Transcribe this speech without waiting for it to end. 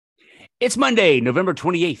It's Monday, November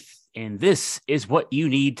 28th, and this is what you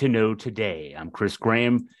need to know today. I'm Chris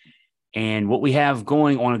Graham, and what we have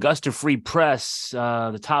going on Augusta Free Press,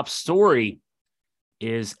 the top story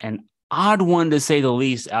is an odd one, to say the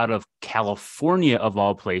least, out of California, of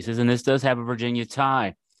all places, and this does have a Virginia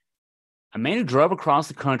tie. A man who drove across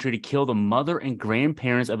the country to kill the mother and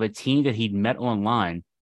grandparents of a teen that he'd met online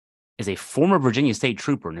is a former Virginia state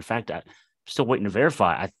trooper. And in fact, I'm still waiting to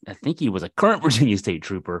verify. I think he was a current Virginia state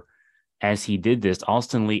trooper as he did this.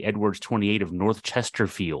 Alston Lee Edwards, 28, of North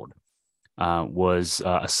Chesterfield, was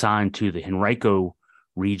assigned to the Henrico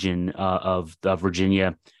region of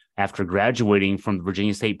Virginia after graduating from the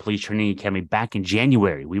Virginia State Police Training Academy back in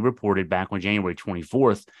January. We reported back on January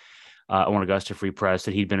 24th on Augusta Free Press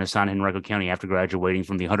that he'd been assigned to Henrico County after graduating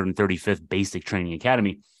from the 135th Basic Training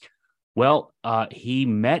Academy. Well, he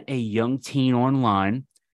met a young teen online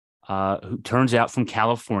who turns out from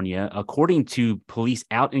California. According to police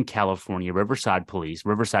out in California, Riverside Police,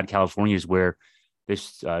 Riverside, California is where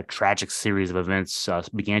this tragic series of events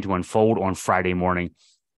began to unfold on Friday morning.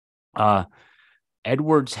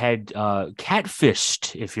 Edwards had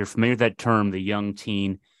catfished, if you're familiar with that term, the young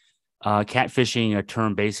teen. Catfishing, a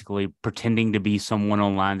term basically pretending to be someone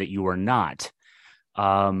online that you are not.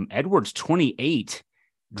 Edwards, 28,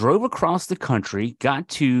 drove across the country, got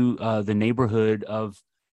to the neighborhood of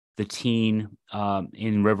the teen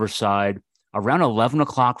in Riverside around 11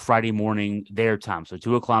 o'clock Friday morning, their time. So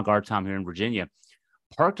 2 o'clock our time here in Virginia.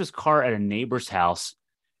 Parked his car at a neighbor's house,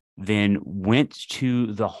 then went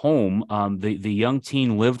to the home. The young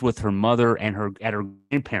teen lived with her mother and at her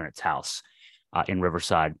grandparents' house in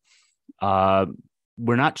Riverside. We're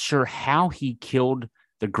not sure how he killed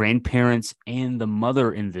the grandparents and the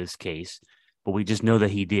mother in this case, but we just know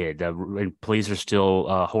that he did. And police are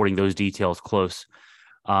still holding those details close.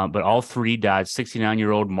 But all three died.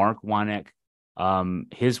 69-year-old Mark Weineck,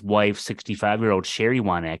 his wife, 65-year-old Sherry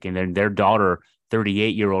Weineck, and then their daughter,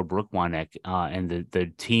 38-year-old Brooke Weineck. And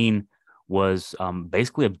the teen was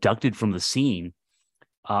basically abducted from the scene.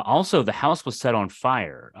 Also, the house was set on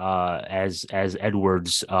fire as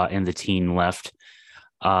Edwards and the teen left.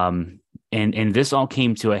 And this all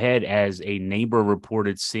came to a head as a neighbor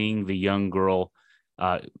reported seeing the young girl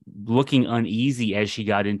looking uneasy as she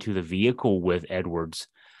got into the vehicle with Edwards.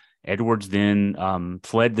 Edwards then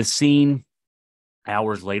fled the scene.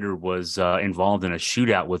 Hours later was involved in a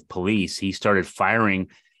shootout with police. He started firing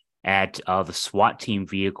at the SWAT team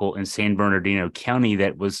vehicle in San Bernardino County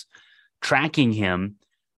that was tracking him.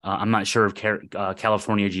 I'm not sure of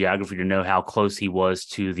California geography to know how close he was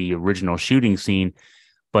to the original shooting scene,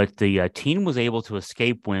 but the teen was able to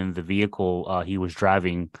escape when the vehicle he was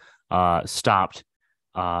driving stopped.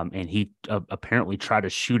 And he apparently tried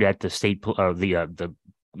to shoot at the the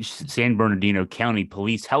San Bernardino County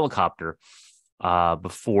police helicopter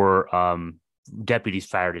before deputies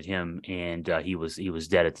fired at him, and he was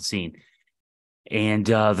dead at the scene. And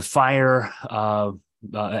the fire,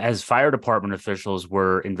 as fire department officials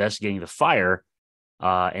were investigating the fire,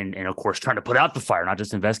 and of course trying to put out the fire, not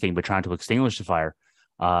just investigating, but trying to extinguish the fire,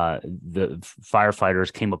 the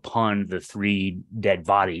firefighters came upon the three dead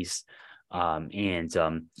bodies.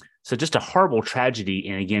 So just a horrible tragedy.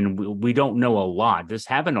 And again, we don't know a lot. This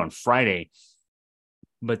happened on Friday,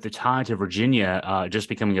 but the tie to Virginia just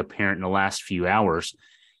becoming apparent in the last few hours.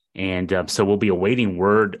 And so we'll be awaiting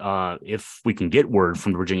word, if we can get word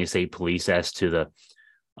from the Virginia State Police, as to the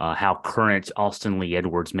how current Alston Lee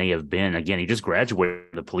Edwards may have been. Again, he just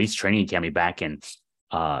graduated the police training academy back in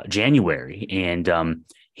January, and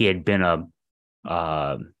he had been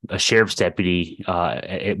a sheriff's deputy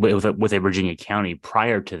with a Virginia county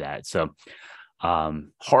prior to that. So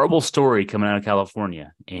horrible story coming out of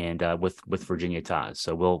California, and with Virginia ties.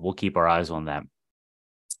 So we'll keep our eyes on that.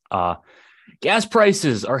 Gas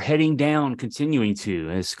prices are heading down, continuing to.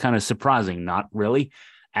 It's kind of surprising, not really.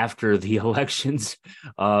 After the elections,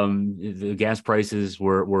 the gas prices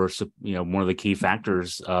were one of the key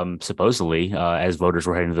factors, supposedly, as voters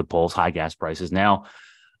were heading to the polls. High gas prices now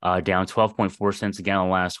down 12.4 cents a gallon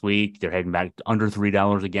last week. They're heading back under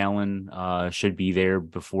 $3 a gallon. Should be there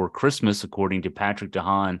before Christmas, according to Patrick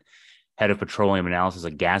DeHaan, head of petroleum analysis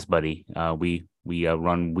at GasBuddy. We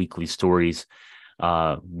run weekly stories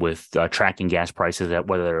with tracking gas prices, at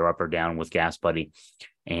whether they're up or down with GasBuddy.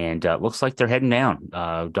 And looks like they're heading down.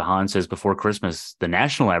 DeHaan says before Christmas, the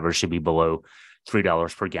national average should be below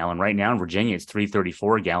 $3 per gallon. Right now in Virginia, it's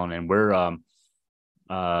 $3.34 a gallon, and we're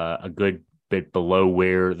a good bit below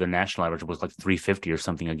where the national average was, like $3.50 or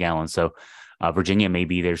something a gallon. So Virginia may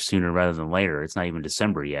be there sooner rather than later. It's not even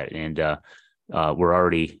December yet, and we're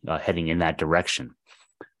already heading in that direction.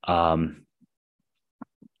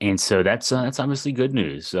 And so that's obviously good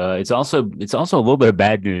news. It's also a little bit of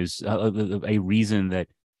bad news. A reason that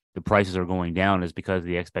the prices are going down is because of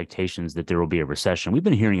the expectations that there will be a recession. We've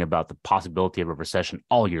been hearing about the possibility of a recession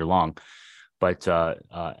all year long, but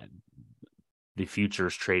the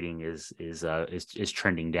futures trading is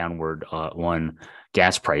trending downward on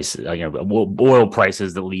gas prices, oil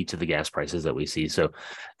prices that lead to the gas prices that we see. So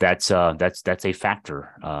that's a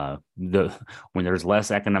factor. When there's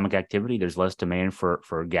less economic activity, there's less demand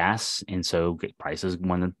for gas, and so prices,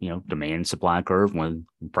 when demand supply curve, when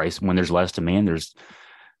there's less demand, there's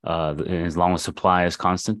as long as supply is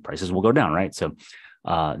constant, prices will go down, right? So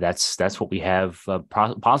that's what we have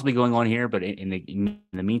possibly going on here. But in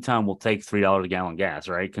the meantime, we'll take $3 a gallon gas,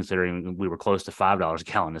 right? Considering we were close to $5 a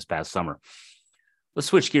gallon this past summer. Let's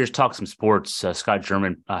switch gears, talk some sports. Scott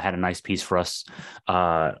German had a nice piece for us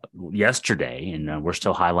yesterday, and we're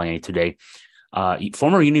still highlighting it today.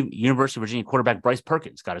 Former University of Virginia quarterback Bryce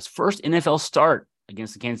Perkins got his first NFL start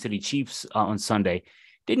against the Kansas City Chiefs on Sunday.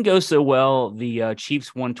 Didn't go so well. The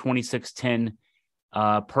Chiefs won 26-10.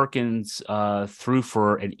 Perkins threw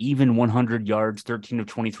for an even 100 yards, 13 of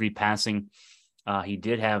 23 passing. He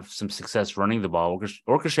did have some success running the ball,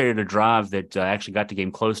 orchestrated a drive that actually got the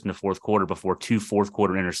game close in the fourth quarter before two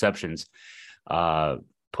fourth-quarter interceptions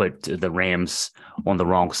put the Rams on the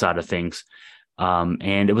wrong side of things.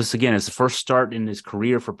 And it was, again, it's the first start in his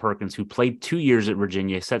career for Perkins, who played 2 years at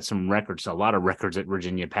Virginia, set some records, a lot of records at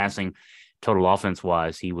Virginia passing, total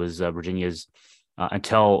offense-wise. He was Virginia's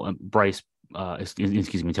until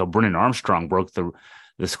Brennan Armstrong broke the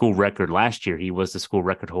school record last year. He was the school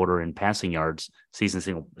record holder in passing yards,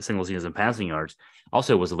 single season passing yards.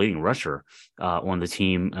 Also was the leading rusher on the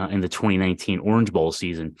team in the 2019 Orange Bowl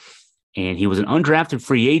season. And he was an undrafted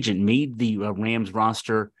free agent, made the Rams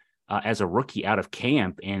roster as a rookie out of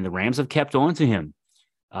camp, and the Rams have kept on to him.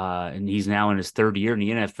 And he's now in his third year in the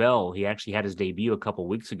NFL. He actually had his debut a couple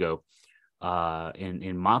weeks ago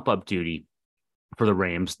in mop-up duty for the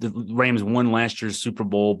Rams. The Rams won last year's Super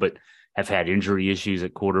Bowl, but have had injury issues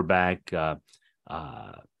at quarterback.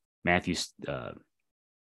 Matthew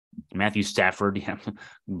Stafford,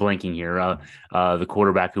 blanking here, the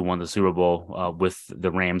quarterback who won the Super Bowl with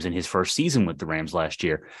the Rams in his first season with the Rams last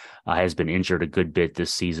year, has been injured a good bit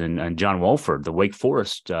this season. And John Wolford, the Wake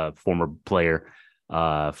Forest former player,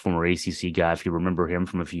 former ACC guy, if you remember him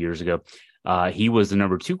from a few years ago, he was the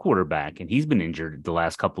number 2 quarterback, and he's been injured the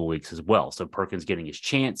last couple of weeks as well. So Perkins getting his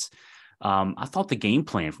chance. I thought the game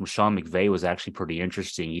plan from Sean McVay was actually pretty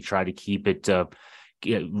interesting. He tried to keep it,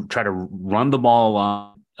 try to run the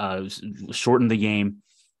ball, shorten the game,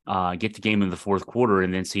 get the game in the fourth quarter,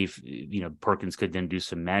 and then see if Perkins could then do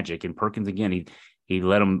some magic. And Perkins, again, he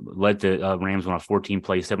led the Rams on a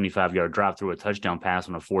 14-play, 75-yard drop, through a touchdown pass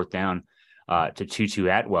on a fourth down to Tutu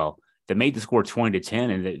Atwell that made the score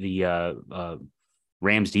 20-10, and the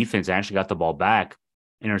Rams defense actually got the ball back,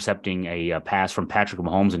 intercepting a pass from Patrick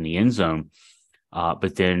Mahomes in the end zone.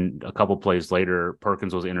 But then a couple plays later,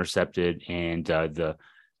 Perkins was intercepted, and the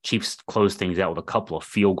Chiefs closed things out with a couple of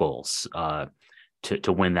field goals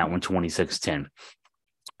to win that one 26-10.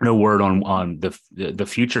 No word on the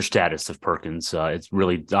future status of Perkins. It's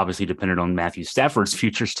really obviously dependent on Matthew Stafford's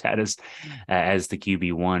future status as the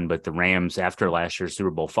QB1. But the Rams, after last year's Super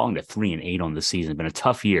Bowl, falling to 3-8 on the season, been a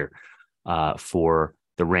tough year for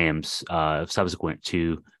the Rams subsequent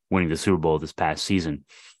to winning the Super Bowl this past season.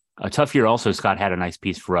 A tough year also. Scott had a nice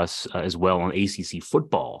piece for us as well on ACC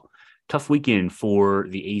football. Tough weekend for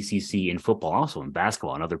the ACC in football, also in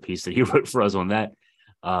basketball. Another piece that he wrote for us on that.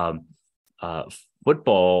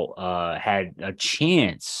 Football had a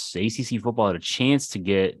chance. ACC football had a chance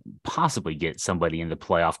to possibly get somebody in the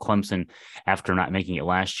playoff. Clemson, after not making it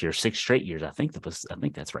last year, 6 straight years. I think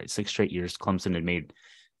that's right. 6 straight years Clemson had made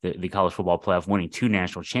the college football playoff, winning 2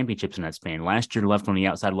 national championships in that span. Last year, left on the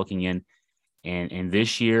outside looking in. And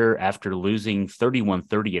this year, after losing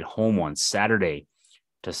 31-30 at home on Saturday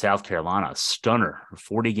to South Carolina, a stunner, a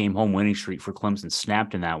 40-game home winning streak for Clemson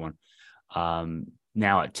snapped in that one.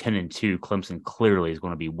 Now at 10-2, Clemson clearly is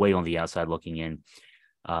going to be way on the outside looking in.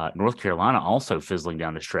 North Carolina also fizzling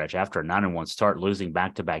down the stretch after a 9-1 start, losing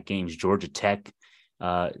back-to-back games. Georgia Tech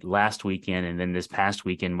last weekend, and then this past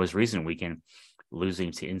weekend, most recent weekend,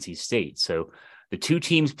 losing to NC State. So the 2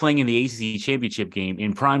 teams playing in the ACC championship game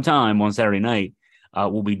in prime time on Saturday night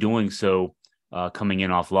will be doing so coming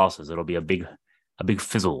in off losses. It'll be a big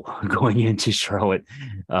fizzle going into Charlotte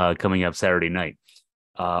coming up Saturday night.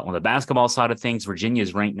 On the basketball side of things, Virginia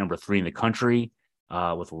is ranked number 3 in the country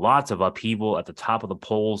with lots of upheaval at the top of the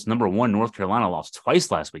polls. Number 1, North Carolina lost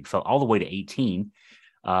twice last week, fell all the way to 18.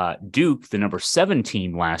 Duke, the number 7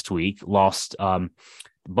 team last week, lost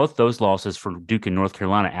both those losses for Duke and North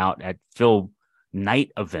Carolina out at Phil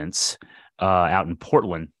Knight events out in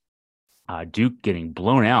Portland. Duke getting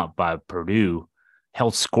blown out by Purdue,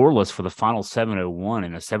 held scoreless for the final 7:01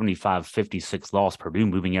 in a 75-56 loss. Purdue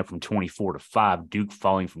moving up from 24-5, Duke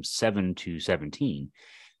falling from 7-17.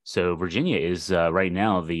 So Virginia is right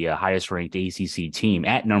now the highest ranked ACC team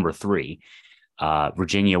at number 3.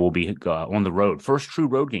 Virginia will be on the road. First true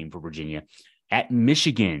road game for Virginia at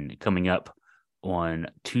Michigan coming up on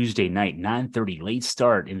Tuesday night, 9:30 late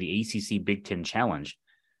start in the ACC Big Ten Challenge.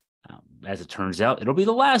 As it turns out, it'll be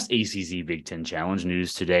the last ACC Big Ten Challenge.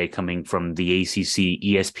 News today coming from the ACC,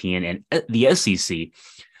 ESPN, and the SEC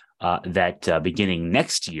that beginning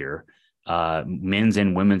next year, men's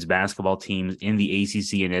and women's basketball teams in the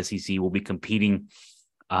ACC and SEC will be competing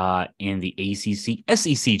in the ACC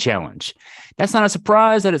SEC Challenge. That's not a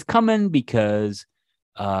surprise that it's coming because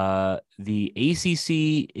the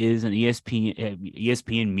ACC is an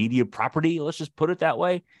ESPN media property. Let's just put it that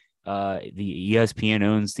way. The ESPN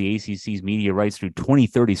owns the ACC's media rights through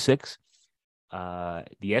 2036.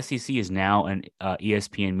 The SEC is now an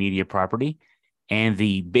ESPN media property. And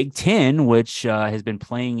the Big Ten, which has been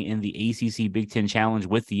playing in the ACC Big Ten Challenge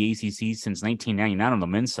with the ACC since 1999 on the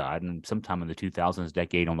men's side and sometime in the 2000s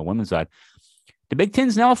decade on the women's side, the Big Ten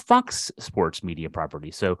is now a Fox Sports media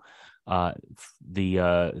property. So the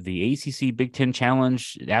ACC Big Ten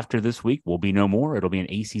Challenge after this week will be no more. It'll be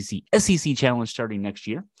an ACC SEC Challenge starting next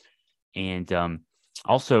year. And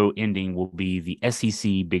also ending will be the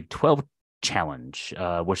SEC Big 12 Challenge,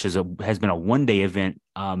 which has been a one-day event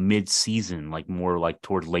mid-season, like more like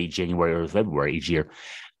towards late January or February each year.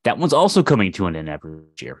 That one's also coming to an end every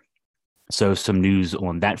year. So some news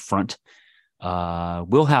on that front.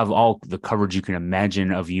 We'll have all the coverage you can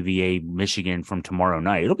imagine of UVA Michigan from tomorrow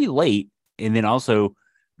night. It'll be late, and then also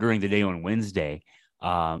during the day on Wednesday.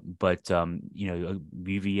 But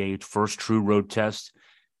UVA first true road test.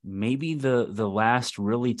 Maybe the last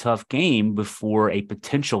really tough game before a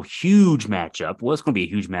potential huge matchup. Well, it's going to be a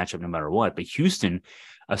huge matchup no matter what, but Houston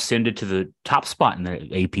ascended to the top spot in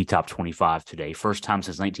the AP Top 25 today. First time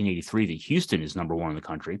since 1983 that Houston is number 1 in the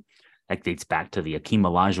country. That dates back to the Akeem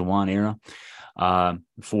Olajuwon era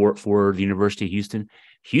for the University of Houston.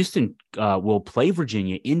 Houston will play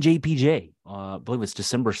Virginia in JPJ. I believe it's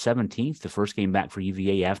December 17th, the first game back for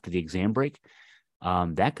UVA after the exam break.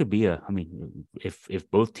 That could be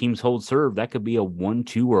if both teams hold serve, that could be a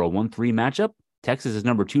 1-2 or a 1-3 matchup. Texas is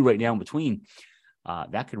number 2 right now in between.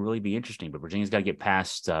 That could really be interesting, but Virginia's got to get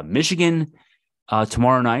past Michigan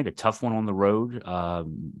tomorrow night, a tough one on the road.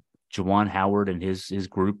 Juwan Howard and his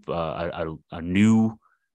group, a new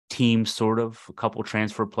team, sort of, a couple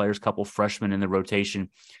transfer players, a couple freshmen in the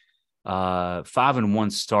rotation.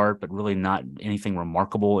 5-1 start, but really not anything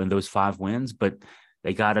remarkable in those 5 wins, but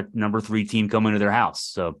they got a number 3 team coming to their house.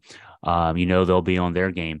 So, they'll be on their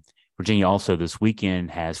game. Virginia also this weekend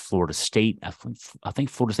has Florida State. I think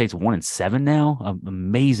Florida State's 1-7 now.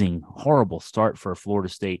 Amazing, horrible start for Florida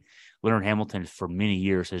State. Leonard Hamilton for many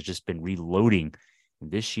years has just been reloading.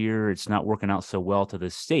 This year, it's not working out so well to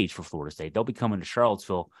this stage for Florida State. They'll be coming to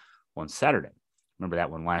Charlottesville on Saturday. Remember that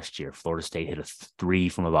one last year. Florida State hit a 3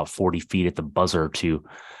 from about 40 feet at the buzzer to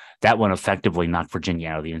that one effectively knocked Virginia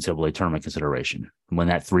out of the NCAA tournament consideration. When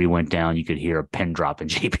that 3 went down, you could hear a pin drop in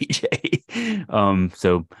JPJ.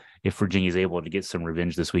 So if Virginia is able to get some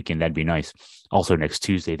revenge this weekend, that'd be nice. Also next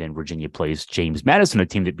Tuesday, then Virginia plays James Madison, a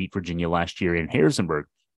team that beat Virginia last year in Harrisonburg.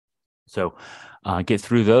 So get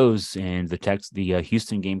through those, and the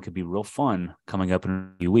Houston game could be real fun coming up in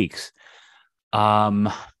a few weeks.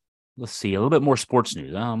 Let's see, a little bit more sports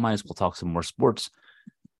news. I might as well talk some more sports.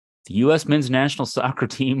 The U.S. men's national soccer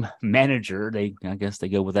team manager, I guess they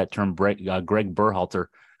go with that term, Greg Berhalter,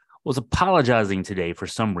 was apologizing today for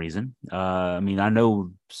some reason. I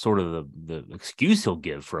know sort of the excuse he'll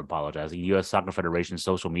give for apologizing. The U.S. Soccer Federation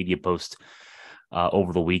social media post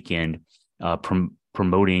over the weekend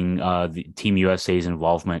promoting the Team USA's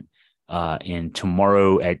involvement in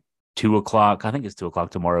tomorrow at 2:00. I think it's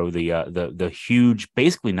 2:00 tomorrow. The huge,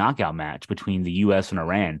 basically knockout match between the U.S. and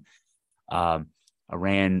Iran.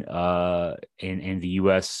 Iran and the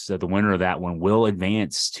U.S., the winner of that one will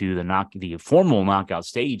advance to the formal knockout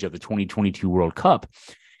stage of the 2022 World Cup.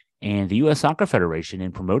 And the U.S. Soccer Federation,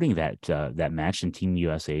 in promoting that match and Team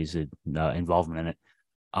USA's involvement in it,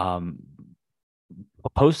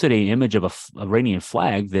 posted an image of a Iranian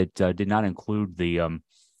flag that did not include the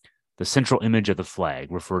central image of the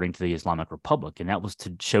flag, referring to the Islamic Republic. And that was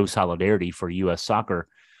to show solidarity for U.S. soccer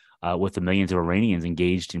with the millions of Iranians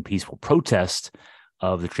engaged in peaceful protest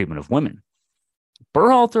of the treatment of women.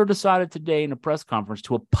 Berhalter decided today in a press conference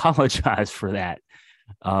to apologize for that.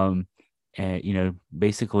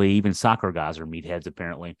 Basically even soccer guys are meatheads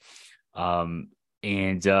apparently. Um,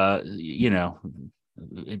 and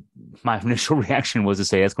my initial reaction was to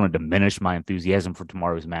say that's going to diminish my enthusiasm for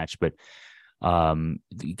tomorrow's match, but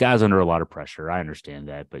the guy's under a lot of pressure. I understand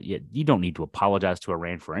that, but yet you don't need to apologize to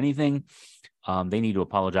Iran for anything. They need to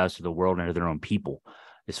apologize to the world and to their own people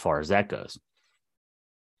as far as that goes.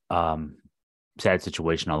 Sad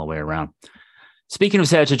situation all the way around. Speaking of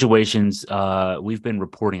sad situations, we've been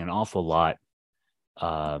reporting an awful lot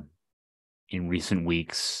in recent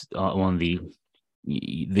weeks on the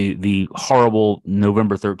horrible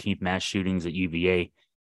November 13th mass shootings at UVA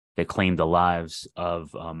that claimed the lives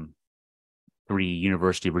of 3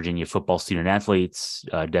 University of Virginia football student athletes,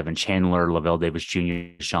 Devin Chandler, Lavelle Davis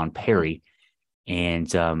Jr., Sean Perry.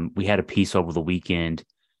 And we had a piece over the weekend.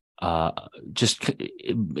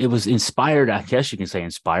 It was inspired. I guess you can say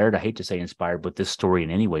inspired. I hate to say inspired with this story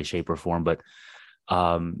in any way, shape, or form. But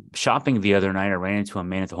shopping the other night, I ran into a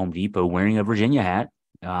man at the Home Depot wearing a Virginia hat.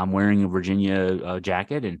 I'm wearing a Virginia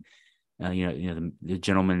jacket, and the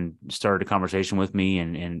gentleman started a conversation with me,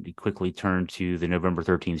 and quickly turned to the November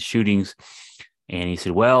 13th shootings, and he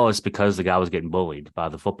said, "Well, it's because the guy was getting bullied by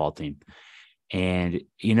the football team." And,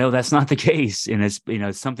 that's not the case. And it's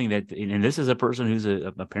something that, and this is a person who's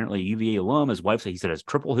apparently a UVA alum. His wife said, he said, it's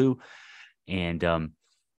triple who. And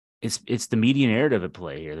it's the media narrative at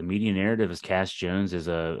play here. The media narrative is Cass Jones as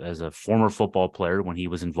a former football player when he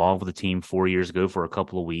was involved with the team 4 years ago for a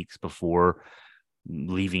couple of weeks before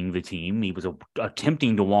leaving the team. He was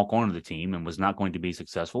attempting to walk onto the team and was not going to be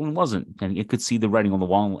successful and wasn't. And it could see the writing on the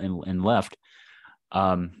wall and left.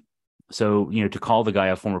 So, to call the guy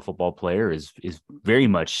a former football player is very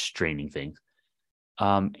much straining things.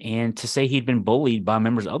 And to say he'd been bullied by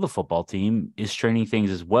members of the football team is straining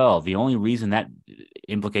things as well. The only reason that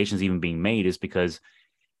implication is even being made is because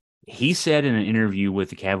he said in an interview with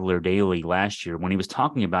the Cavalier Daily last year, when he was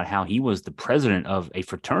talking about how he was the president of a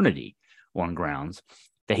fraternity on grounds,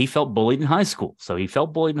 that he felt bullied in high school. So he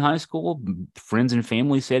felt bullied in high school. Friends and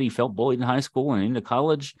family said he felt bullied in high school and into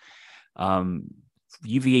college.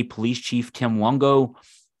 UVA Police Chief Tim Longo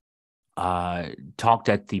talked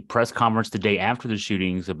at the press conference the day after the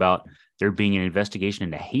shootings about there being an investigation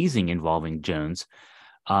into hazing involving Jones.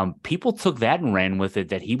 People took that and ran with it,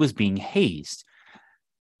 that he was being hazed.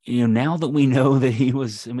 Now that we know that he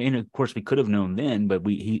was, of course we could have known then, but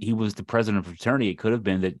he was the president of fraternity. It could have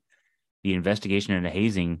been that the investigation into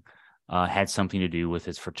hazing had something to do with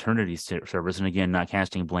his fraternity service. And again, not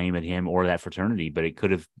casting blame at him or that fraternity, but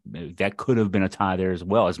that could have been a tie there as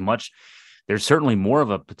well. There's certainly more of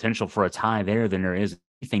a potential for a tie there than there is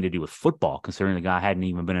anything to do with football, considering the guy hadn't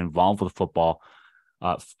even been involved with football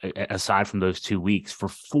aside from those 2 weeks for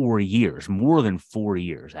 4 years, more than 4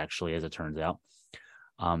 years, actually, as it turns out.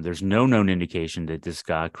 There's no known indication that this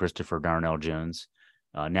guy, Christopher Darnell Jones,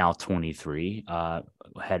 now 23,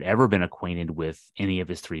 had ever been acquainted with any of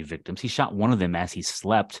his 3 victims. He shot one of them as he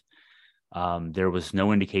slept. There was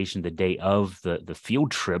no indication the day of the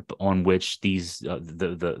field trip on which these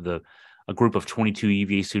a group of 22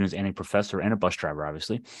 UVA students and a professor and a bus driver,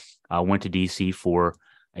 obviously, went to DC for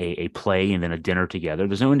a play and then a dinner together.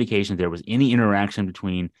 There's no indication there was any interaction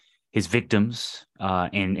between his victims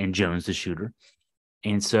and Jones, the shooter.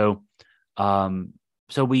 And so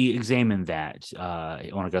we examined that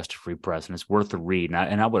on Augusta Free Press, and it's worth a read.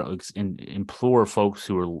 And I would implore folks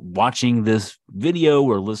who are watching this video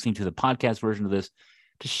or listening to the podcast version of this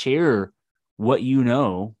to share what you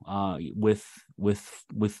know with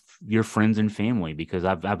your friends and family, because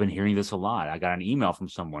I've been hearing this a lot. I got an email from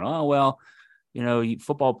someone, "Oh, well,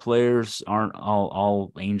 football players aren't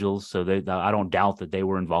all angels, so I don't doubt that they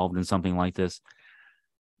were involved in something like this."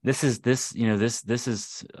 This is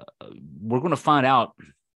we're going to find out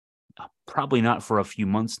probably not for a few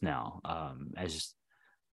months now, as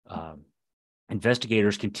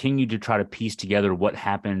investigators continue to try to piece together what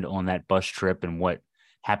happened on that bus trip and what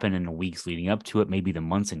happened in the weeks leading up to it, maybe the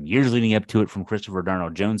months and years leading up to it from Christopher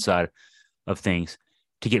Darnell Jones' side of things,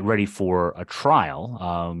 to get ready for a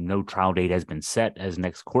trial. No trial date has been set as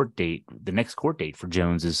next court date. The next court date for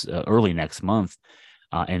Jones is early next month.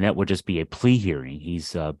 And that would just be a plea hearing.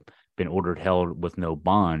 He's been ordered held with no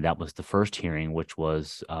bond. That was the first hearing, which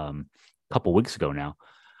was a couple weeks ago now.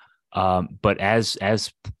 But as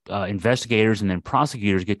investigators and then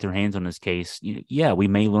prosecutors get their hands on this case, we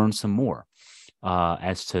may learn some more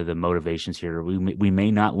as to the motivations here. We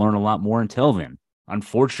may not learn a lot more until then,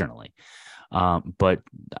 unfortunately. But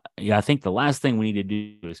I think the last thing we need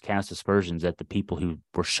to do is cast aspersions at the people who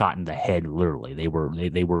were shot in the head. Literally,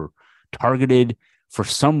 they were targeted for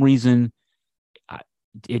some reason.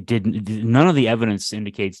 it didn't. None of the evidence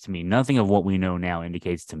indicates to me. Nothing of what we know now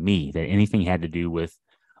indicates to me that anything had to do with,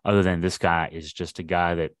 other than this guy is just a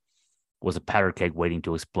guy that was a powder keg waiting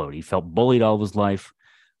to explode. He felt bullied all of his life.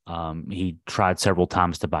 He tried several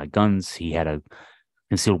times to buy guns. He had a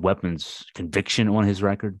concealed weapons conviction on his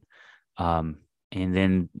record. And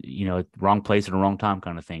then, wrong place at the wrong time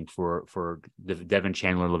kind of thing for Devin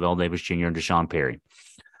Chandler, Lavelle Davis Jr., and Deshaun Perry.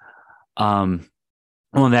 On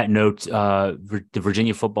that note, the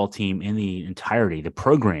Virginia football team in the entirety, the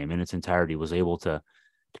program in its entirety, was able to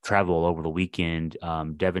travel over the weekend.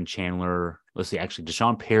 Devin Chandler, actually,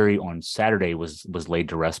 Deshaun Perry on Saturday was laid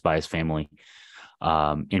to rest by his family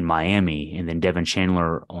in Miami, and then Devin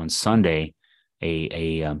Chandler on Sunday,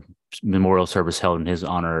 a memorial service held in his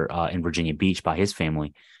honor in Virginia Beach by his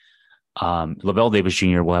family. Lavelle Davis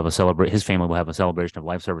Jr. will have his family will have a celebration of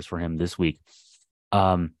life service for him this week.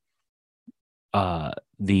 The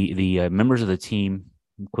members of the team,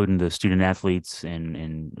 including the student athletes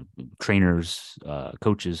and trainers,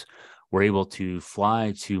 coaches, were able to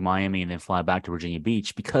fly to Miami and then fly back to Virginia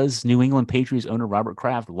Beach because New England Patriots owner Robert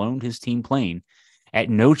Kraft loaned his team plane at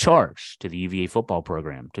no charge to the UVA football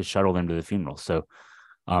program to shuttle them to the funeral. So,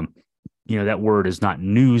 that word is not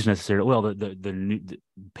news necessarily. Well, the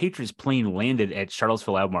Patriots plane landed at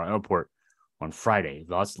Charlottesville Albemarle Airport on Friday.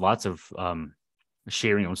 Lots of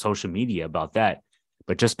sharing on social media about that,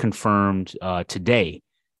 but just confirmed today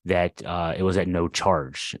that it was at no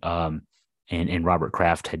charge. And Robert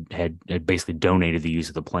Kraft had basically donated the use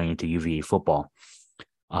of the plane to UVA football.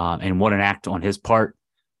 And what an act on his part.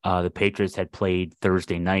 The Patriots had played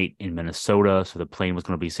Thursday night in Minnesota, so the plane was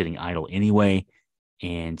going to be sitting idle anyway.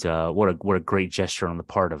 And what a great gesture on the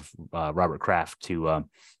part of Robert Kraft to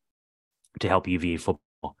help UVA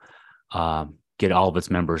football get all of its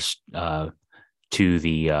members to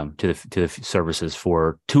the services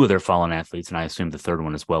for two of their fallen athletes, and I assume the third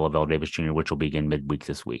one as well, Lavelle Davis Jr., which will begin midweek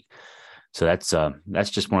this week. So that's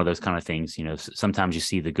just one of those kind of things. Sometimes you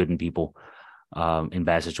see the good in people in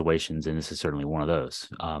bad situations, and this is certainly one of those.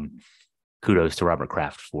 Kudos to Robert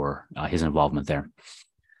Kraft for his involvement there.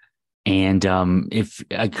 And if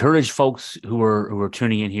I encourage folks who are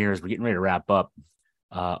tuning in here as we're getting ready to wrap up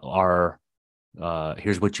our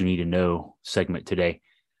Here's What You Need to Know segment today.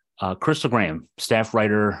 Crystal Graham, staff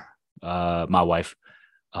writer, my wife,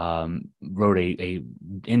 wrote a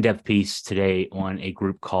in-depth piece today on a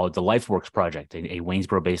group called the LifeWorks Project, a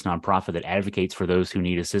Waynesboro-based nonprofit that advocates for those who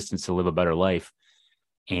need assistance to live a better life.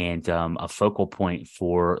 And a focal point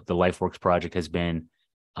for the LifeWorks Project has been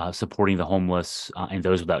supporting the homeless and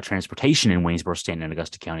those without transportation in Waynesboro, Stanton, and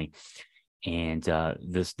Augusta County. And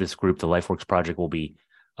this group, the LifeWorks Project, will be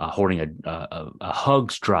holding a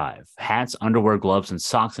hugs drive, hats, underwear, gloves, and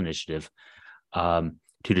socks initiative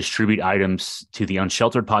to distribute items to the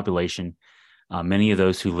unsheltered population, many of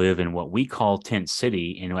those who live in what we call Tent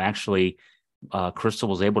City. And actually, Crystal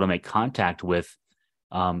was able to make contact with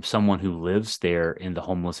someone who lives there in the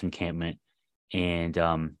homeless encampment. And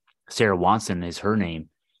Sarah Watson is her name.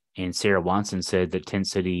 And Sarah Watson said that Tent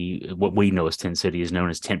City, what we know as Tent City, is known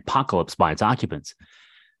as Tentpocalypse by its occupants.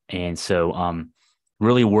 And so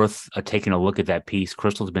really worth taking a look at that piece.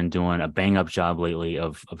 Crystal's been doing a bang-up job lately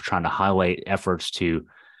of trying to highlight efforts to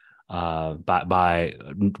by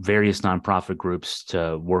various nonprofit groups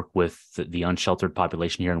to work with the unsheltered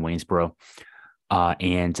population here in Waynesboro. Our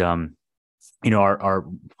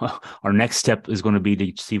next step is going to be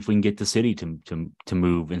to see if we can get the city to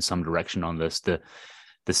move in some direction on this.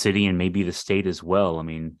 The city and maybe the state as well. I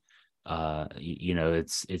mean,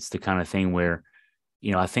 it's the kind of thing where,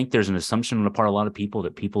 I think there's an assumption on the part of a lot of people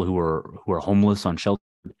that people who are homeless, unsheltered,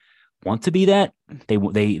 want to be that.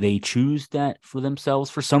 They choose that for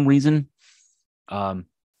themselves for some reason. A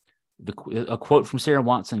quote from Sarah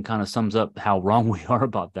Watson kind of sums up how wrong we are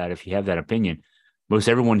about that. If you have that opinion, most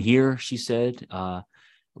everyone here, she said,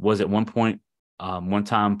 was at one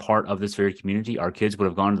time part of this very community. Our kids would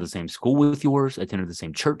have gone to the same school with yours, attended the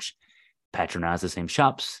same church, patronized the same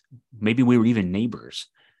shops. Maybe we were even neighbors.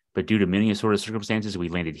 But due to many assorted circumstances, we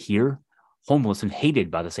landed here, homeless and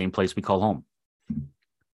hated by the same place we call home.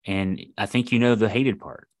 And I think the hated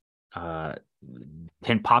part.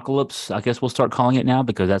 Tentpocalypse, I guess we'll start calling it now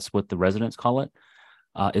because that's what the residents call it,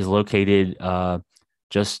 is located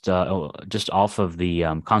just off of the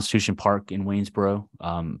Constitution Park in Waynesboro.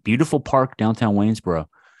 Beautiful park, downtown Waynesboro.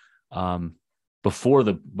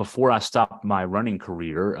 Before I stopped my running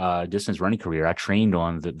career, distance running career, I trained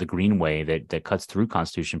on the greenway that cuts through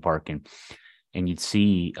Constitution Park, and you'd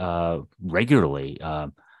see regularly,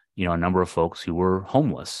 a number of folks who were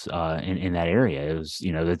homeless in that area. It was,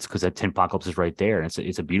 that's because that Tentpocalypse is right there, and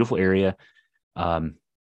it's a beautiful area, and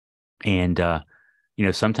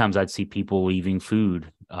sometimes I'd see people leaving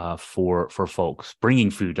food for folks, bringing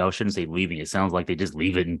food. I shouldn't say leaving. It sounds like they just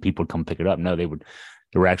leave it and people would come pick it up. No, there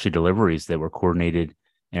were actually deliveries that were coordinated,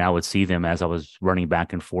 and I would see them as I was running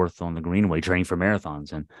back and forth on the Greenway training for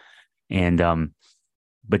marathons. And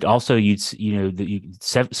but also you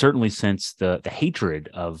certainly sense the hatred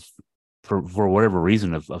of, for whatever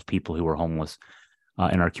reason, of people who are homeless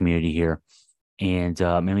in our community here. And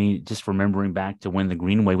just remembering back to when the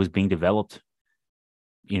Greenway was being developed,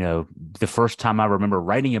 the first time I remember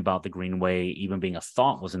writing about the Greenway even being a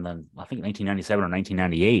thought was in I think 1997 or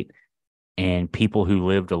 1998, and people who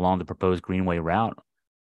lived along the proposed Greenway route,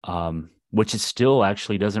 which it still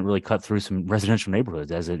actually doesn't really cut through some residential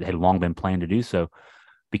neighborhoods as it had long been planned to do so,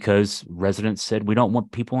 because residents said, we don't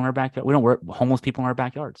want people in our backyard. We don't want homeless people in our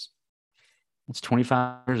backyards. It's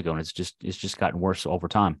 25 years ago, and it's just gotten worse over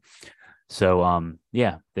time. So,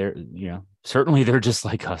 they're, certainly they're just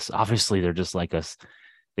like us. Obviously, they're just like us.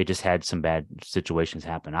 They just had some bad situations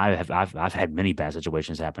happen. I've had many bad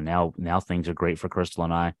situations happen. Now things are great for Crystal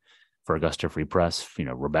and I, for Augusta Free Press.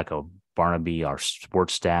 Rebecca Barnaby, our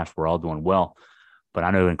sports staff, we're all doing well. But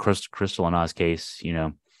I know in Crystal and I's case,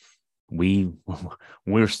 we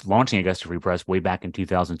were launching Augusta Free Press way back in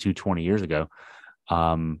 2002, 20 years ago.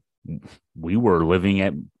 We were living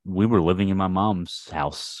in my mom's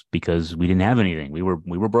house because we didn't have anything. We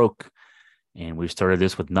were broke, and we started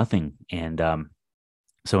this with nothing. And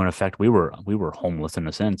so in effect, we were homeless in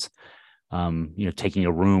a sense. Taking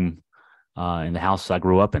a room in the house I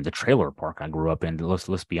grew up in, the trailer park I grew up in.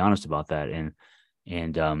 Let's be honest about that.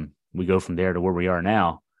 And we go from there to where we are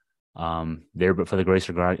now. There, but for the grace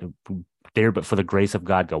of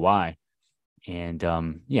God, go I. And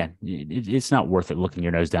it's not worth it looking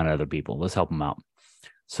your nose down at other people. Let's help them out.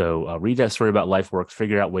 So read that story about LifeWorks.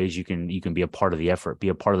 Figure out ways you can be a part of the effort, be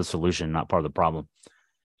a part of the solution, not part of the problem.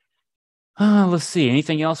 Let's see.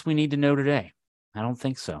 Anything else we need to know today? I don't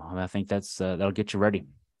think so. I think that'll get you ready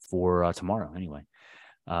for tomorrow. Anyway,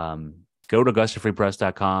 go to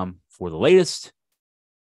AugustaFreePress.com for the latest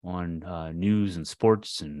on news and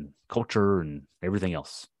sports and culture and everything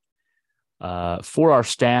else. For our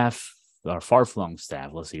staff, our far-flung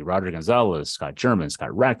staff, let's see, Roger Gonzalez, Scott German,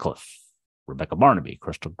 Scott Radcliffe, Rebecca Barnaby,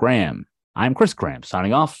 Crystal Graham. I'm Chris Graham,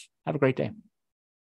 signing off. Have a great day.